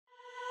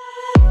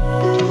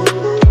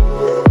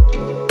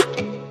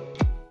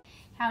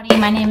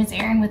my name is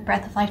Erin with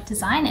Breath of Life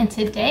Design, and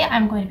today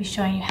I'm going to be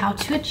showing you how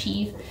to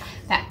achieve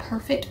that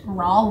perfect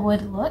raw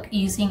wood look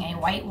using a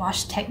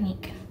whitewash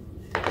technique.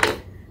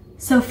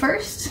 So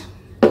first,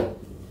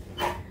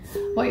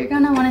 what you're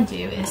going to want to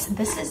do is,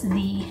 this is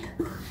the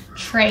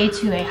tray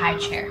to a high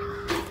chair.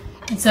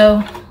 And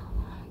so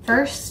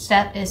first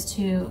step is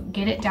to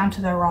get it down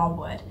to the raw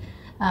wood,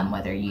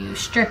 whether you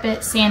strip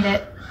it, sand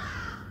it.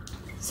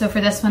 So for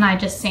this one I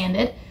just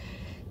sanded,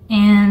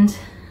 and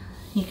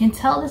you can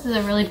tell this is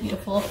a really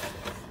beautiful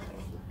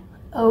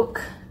oak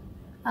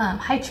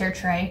high chair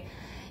tray,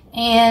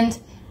 and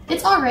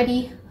it's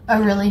already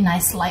a really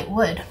nice light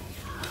wood.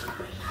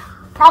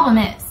 Problem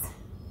is,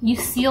 you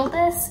seal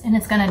this and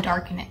it's going to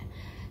darken it.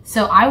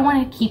 So I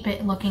want to keep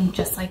it looking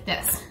just like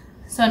this.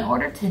 So in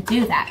order to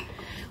do that,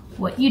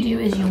 what you do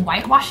is you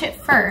whitewash it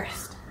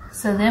first,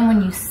 so then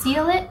when you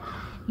seal it,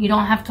 you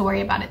don't have to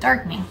worry about it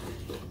darkening.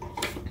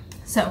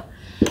 So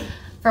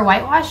for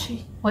whitewash,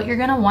 what you're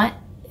going to want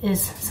is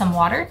some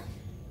water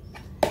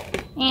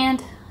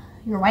and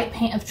your white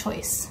paint of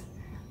choice.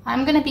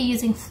 I'm going to be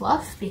using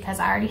Fluff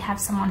because I already have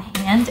some on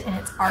hand and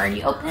it's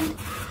already opened.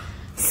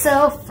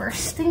 So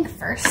first thing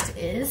first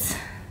is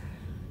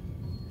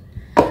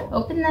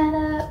open that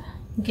up,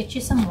 get you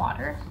some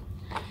water.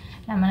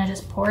 And I'm going to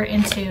just pour it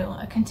into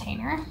a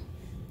container.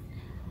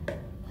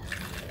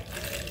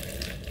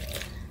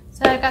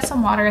 So I've got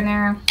some water in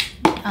there.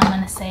 I'm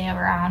going to say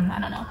around, I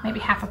don't know,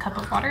 maybe half a cup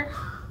of water.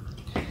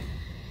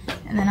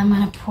 And then I'm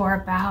going to pour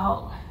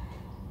about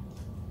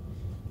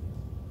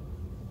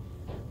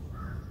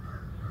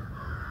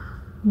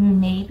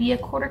maybe a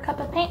quarter cup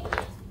of paint.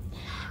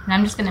 And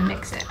I'm just going to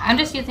mix it. I'm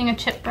just using a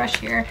chip brush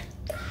here.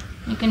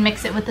 You can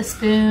mix it with a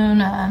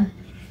spoon,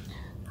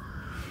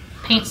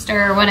 paint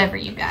stir, whatever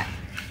you got.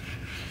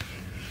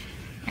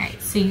 Alright,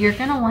 so you're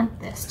going to want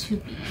this to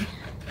be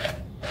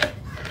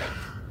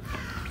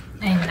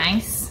a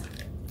nice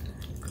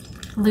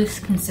loose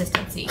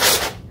consistency.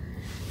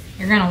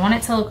 You're going to want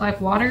it to look like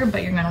water,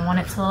 but you're going to want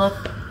it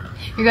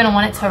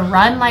to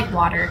run like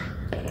water,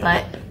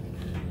 but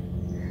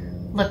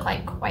look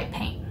like white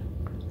paint.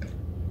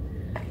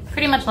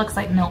 Pretty much looks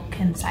like milk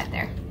inside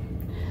there.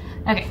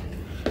 Okay.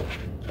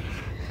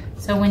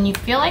 So when you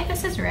feel like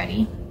this is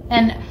ready,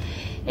 and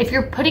if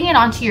you're putting it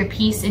onto your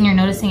piece and you're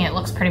noticing it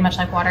looks pretty much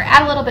like water,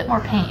 add a little bit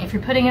more paint. If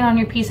you're putting it on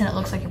your piece and it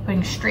looks like you're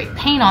putting straight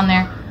paint on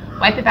there,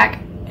 wipe it back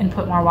and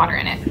put more water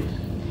in it.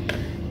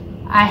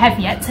 I have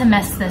yet to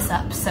mess this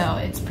up, so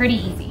it's pretty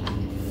easy.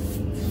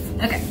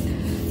 Okay,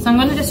 so I'm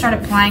going to just start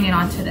applying it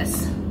onto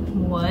this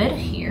wood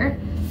here.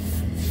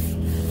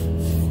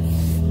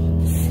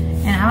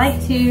 And I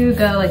like to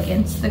go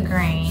against the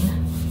grain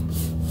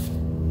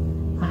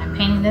when I'm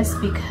painting this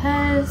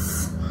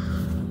because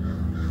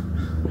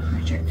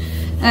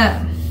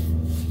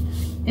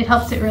it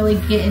helps it really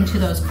get into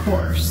those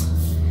pores.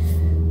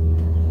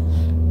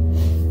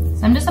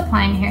 So I'm just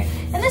applying here,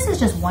 and this is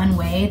just one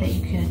way that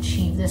you can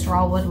achieve this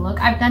raw wood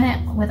look. I've done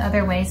it with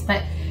other ways,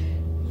 but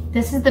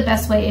this is the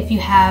best way if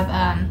you have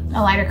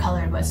a lighter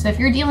colored wood. So if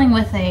you're dealing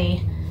with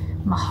a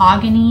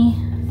mahogany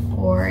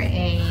or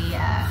a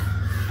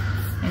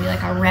maybe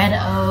like a red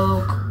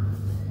oak,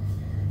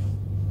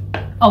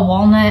 a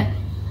walnut,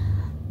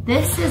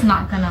 this is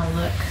not gonna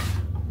look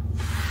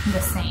the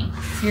same.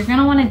 So you're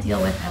gonna wanna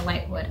deal with a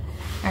light wood.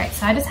 All right,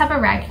 so I just have a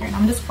rag here and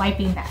I'm just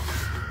wiping that.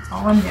 That's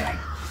all I'm doing.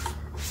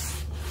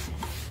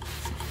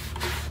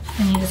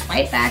 And you just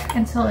wipe back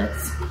until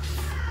it's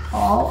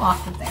all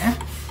off of there.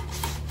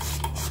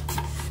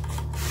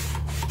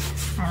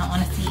 I don't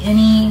want to see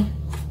any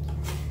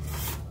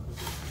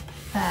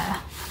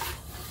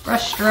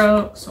brush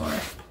strokes or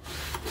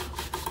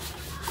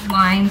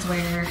lines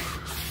where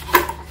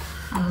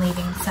I'm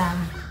leaving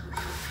some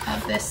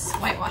of this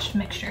whitewash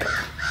mixture.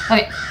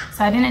 Okay,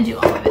 so I didn't do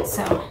all of it,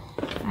 so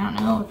I don't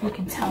know if you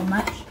can tell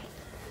much.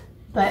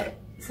 But,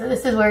 so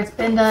this is where it's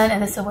been done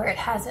and this is where it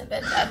hasn't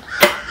been done.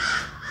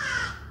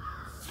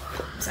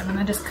 So I'm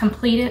gonna just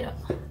complete it.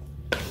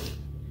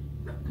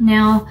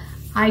 Now,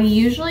 I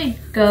usually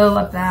go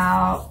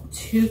about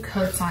 2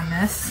 coats on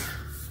this.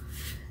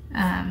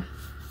 Like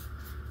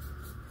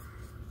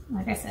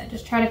I said,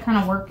 just try to kind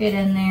of work it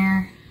in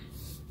there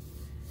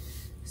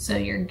so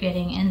you're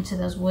getting into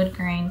those wood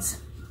grains.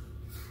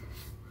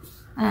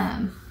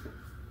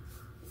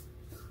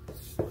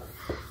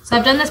 So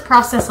I've done this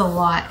process a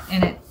lot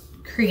and it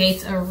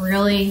creates a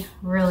really,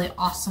 really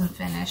awesome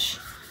finish.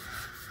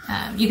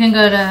 You can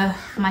go to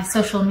my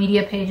social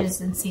media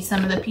pages and see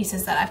some of the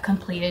pieces that I've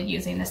completed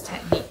using this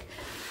technique.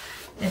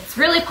 It's a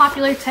really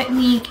popular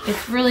technique.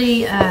 It's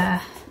really,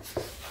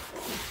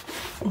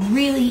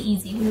 really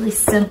easy, really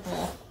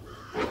simple,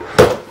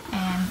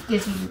 and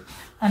gives you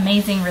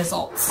amazing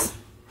results.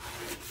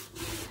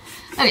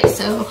 Okay,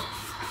 so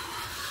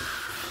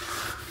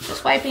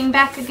just wiping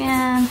back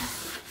again.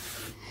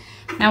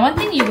 Now, one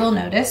thing you will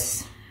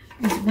notice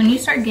is when you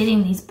start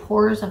getting these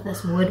pores of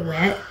this wood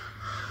wet,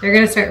 they're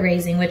gonna start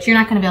raising, which you're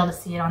not gonna be able to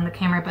see it on the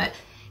camera, but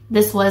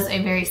this was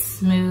a very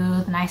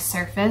smooth, nice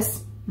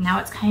surface. Now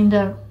it's kind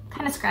of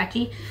kind of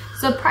scratchy.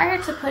 So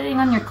prior to putting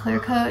on your clear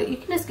coat, you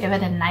can just give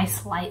it a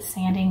nice light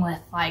sanding with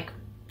like,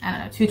 I don't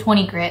know,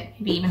 220 grit,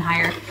 maybe even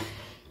higher.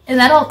 And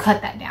that'll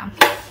cut that down.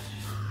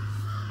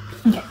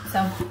 Okay, so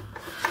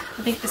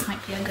I think this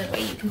might be a good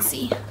way you can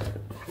see.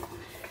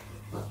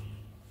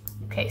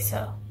 Okay,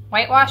 so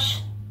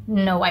whitewash,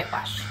 no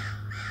whitewash.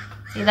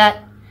 See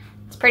that?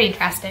 It's pretty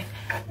drastic.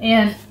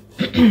 And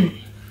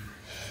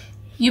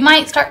you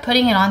might start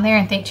putting it on there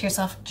and think to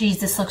yourself, geez,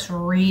 this looks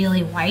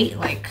really white,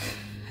 like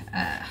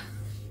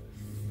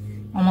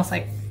almost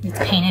like it's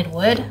painted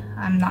wood.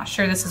 I'm not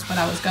sure this is what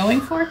I was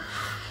going for.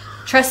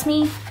 Trust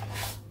me,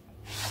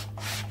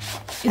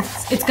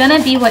 it's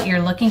gonna be what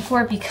you're looking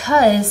for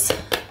because,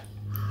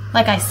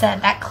 like I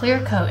said, that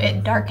clear coat,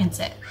 it darkens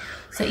it.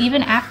 So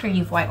even after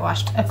you've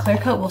whitewashed, a clear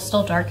coat will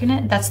still darken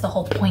it. That's the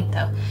whole point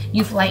though.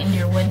 You've lightened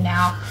your wood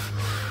now,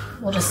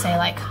 we'll just say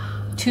like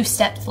 2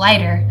 steps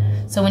lighter.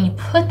 So when you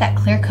put that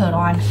clear coat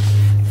on,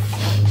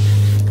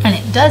 and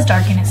it does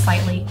darken it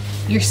slightly,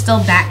 you're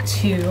still back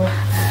to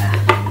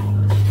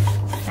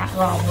that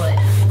raw wood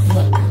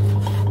look.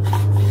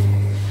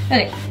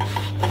 Okay.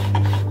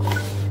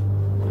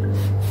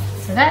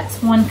 So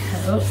that's one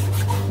coat.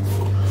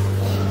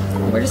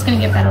 We're just gonna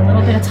give that a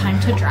little bit of time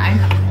to dry.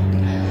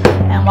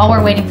 And while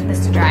we're waiting for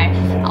this to dry,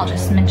 I'll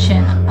just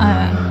mention,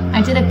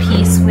 I did a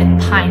piece with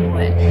pine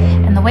wood.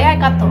 And the way I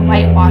got the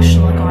whitewash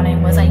look on it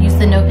was I used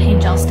the no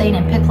paint gel stain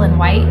in Picklin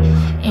White,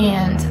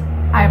 and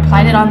I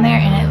applied it on there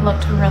and it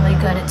looked really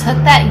good. It took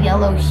that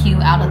yellow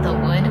hue out of the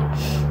wood.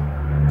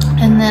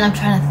 And then I'm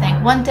trying to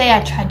think, one day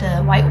I tried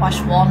to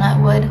whitewash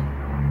walnut wood.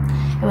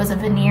 It was a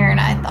veneer and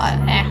I thought,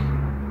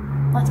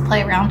 let's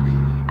play around.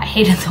 I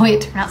hated the way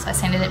it turned out, so I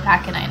sanded it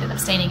back and I ended up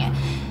staining it.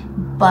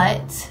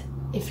 But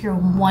if you're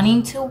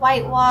wanting to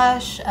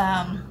whitewash,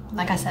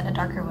 like I said, a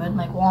darker wood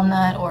like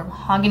walnut or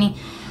mahogany,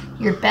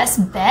 your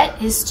best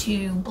bet is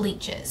to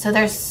bleach it. So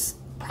there's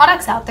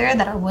products out there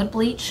that are wood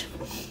bleach.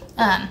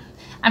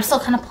 I'm still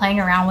kind of playing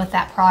around with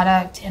that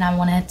product and I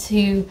wanted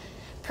to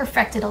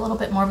perfect it a little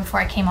bit more before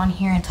I came on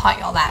here and taught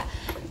y'all that.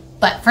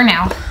 But for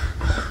now,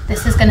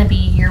 this is gonna be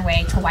your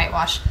way to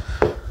whitewash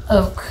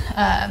oak,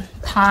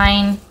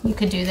 pine, you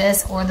could do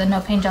this, or the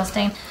no paint gel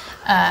stain,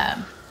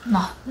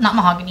 not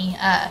mahogany,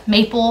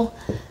 maple,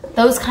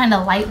 those kind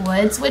of light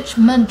woods, which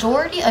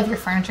majority of your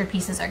furniture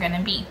pieces are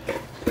gonna be.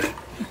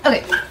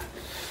 Okay,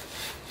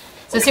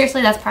 so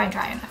seriously, that's probably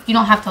dry enough. You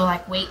don't have to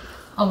like wait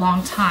a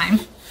long time.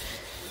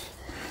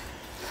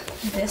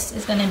 This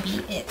is gonna be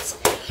it.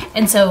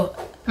 And so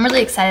I'm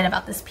really excited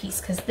about this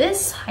piece because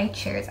this high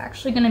chair is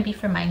actually gonna be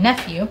for my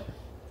nephew.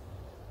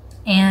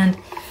 And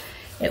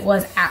it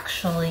was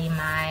actually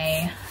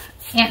my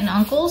aunt and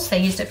uncle's. They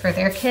used it for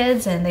their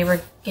kids and they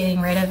were getting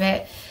rid of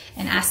it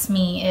and asked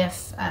me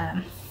if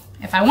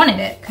I wanted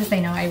it because they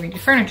know I redo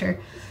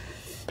furniture.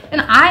 And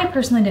I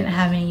personally didn't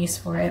have any use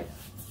for it.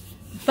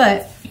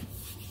 But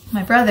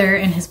my brother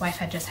and his wife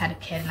had just had a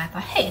kid and I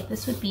thought, hey,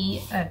 this would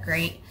be a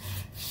great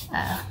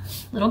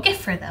little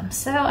gift for them.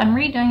 So I'm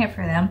redoing it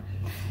for them.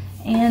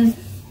 And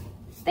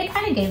they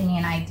kind of gave me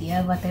an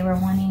idea of what they were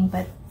wanting,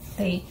 but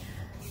they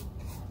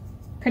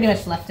pretty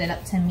much left it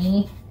up to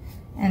me.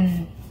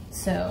 And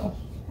so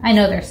I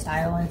know their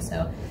style, and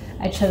so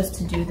I chose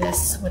to do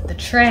this with the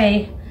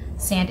tray,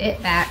 sand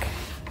it back,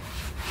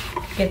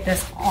 get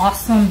this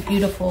awesome,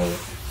 beautiful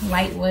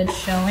light wood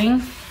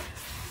showing.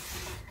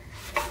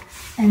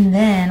 And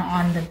then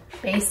on the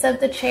base of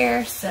the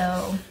chair,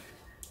 so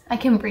I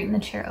can bring the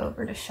chair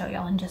over to show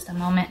y'all in just a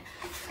moment,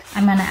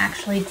 I'm gonna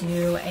actually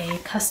do a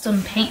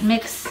custom paint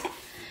mix,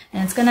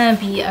 and it's gonna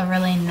be a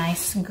really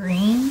nice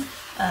green.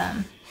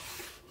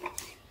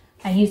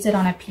 I used it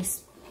on a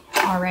piece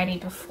already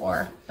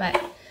before, but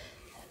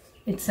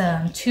it's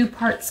 2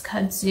 parts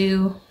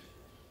kudzu,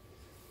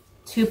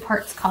 2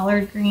 parts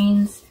collard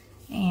greens,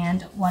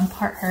 and 1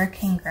 part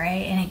hurricane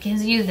gray, and it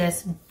gives you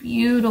this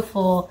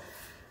beautiful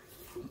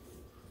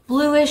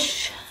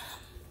bluish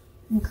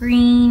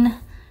green.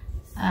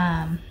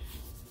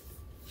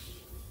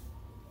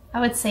 I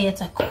would say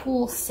it's a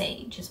cool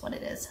sage is what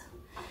it is.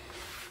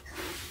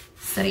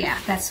 So yeah,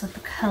 that's what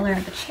the color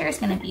of the chair is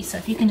going to be. So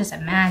if you can just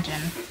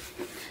imagine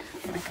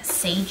like a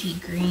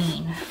sagey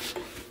green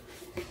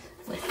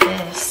with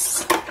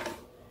this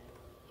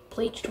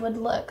bleached wood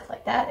look,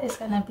 like that is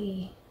going to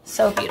be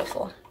so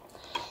beautiful.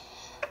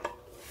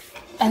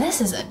 And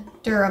this is a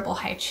durable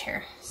high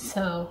chair,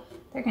 so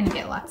they're going to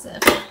get lots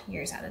of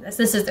years out of this.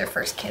 This is their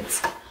first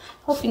kids.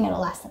 Hoping it'll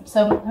last them.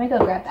 So let me go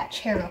grab that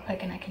chair real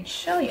quick and I can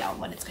show y'all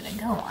what it's going to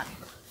go on.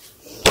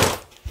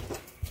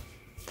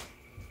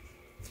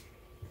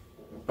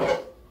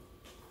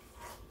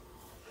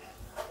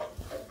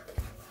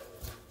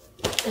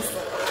 This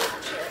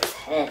little chair is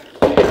heavy.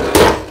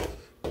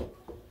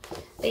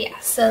 But yeah,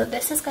 so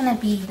this is going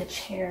to be the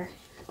chair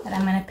that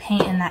I'm going to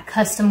paint in that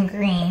custom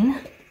green.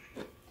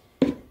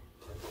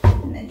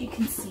 And then you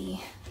can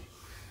see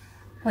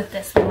with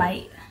this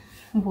light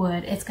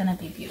wood, it's going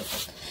to be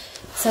beautiful.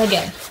 So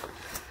again,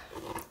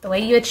 the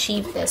way you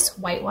achieve this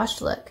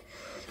whitewashed look,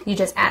 you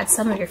just add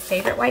some of your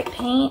favorite white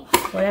paint,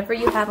 whatever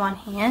you have on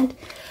hand,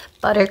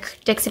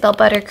 Dixie Belle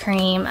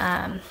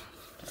buttercream,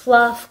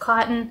 fluff,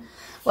 cotton,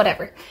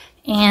 whatever.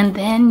 And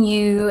then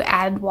you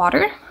add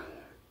water,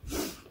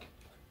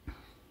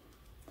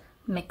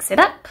 mix it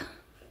up.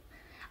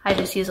 I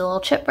just use a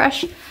little chip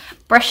brush,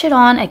 brush it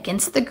on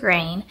against the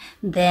grain,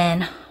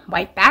 then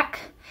wipe back,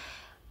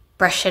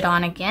 brush it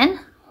on again,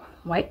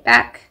 wipe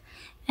back,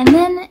 and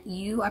then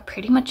you are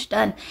pretty much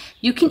done.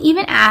 You can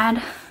even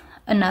add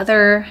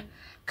another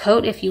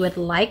coat if you would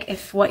like,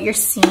 if what you're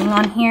seeing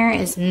on here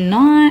is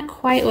not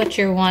quite what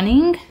you're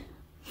wanting.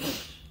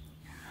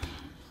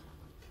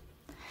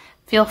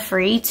 Feel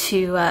free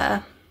to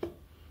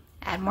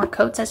add more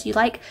coats as you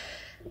like.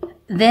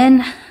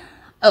 Then,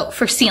 oh,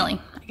 for sealing,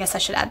 I guess I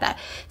should add that.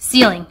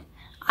 Sealing,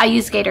 I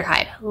use gator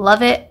hide.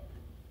 Love it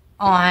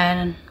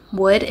on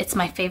wood. It's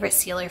my favorite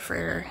sealer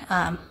for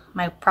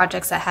my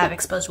projects that have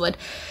exposed wood.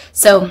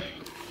 So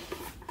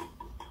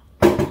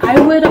I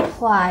would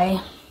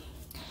apply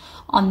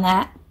on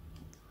that.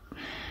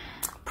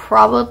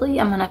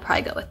 I'm gonna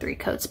probably go with 3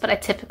 coats, but I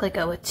typically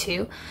go with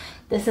 2.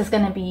 This is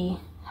gonna be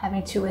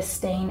having to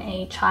withstand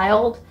a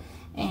child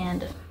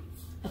and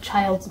a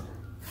child's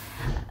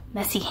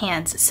messy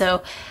hands.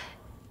 So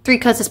 3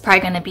 coats is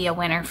probably gonna be a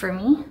winner for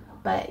me.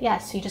 But yeah,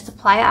 so you just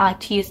apply it. I like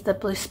to use the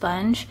blue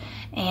sponge,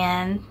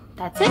 and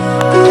that's it.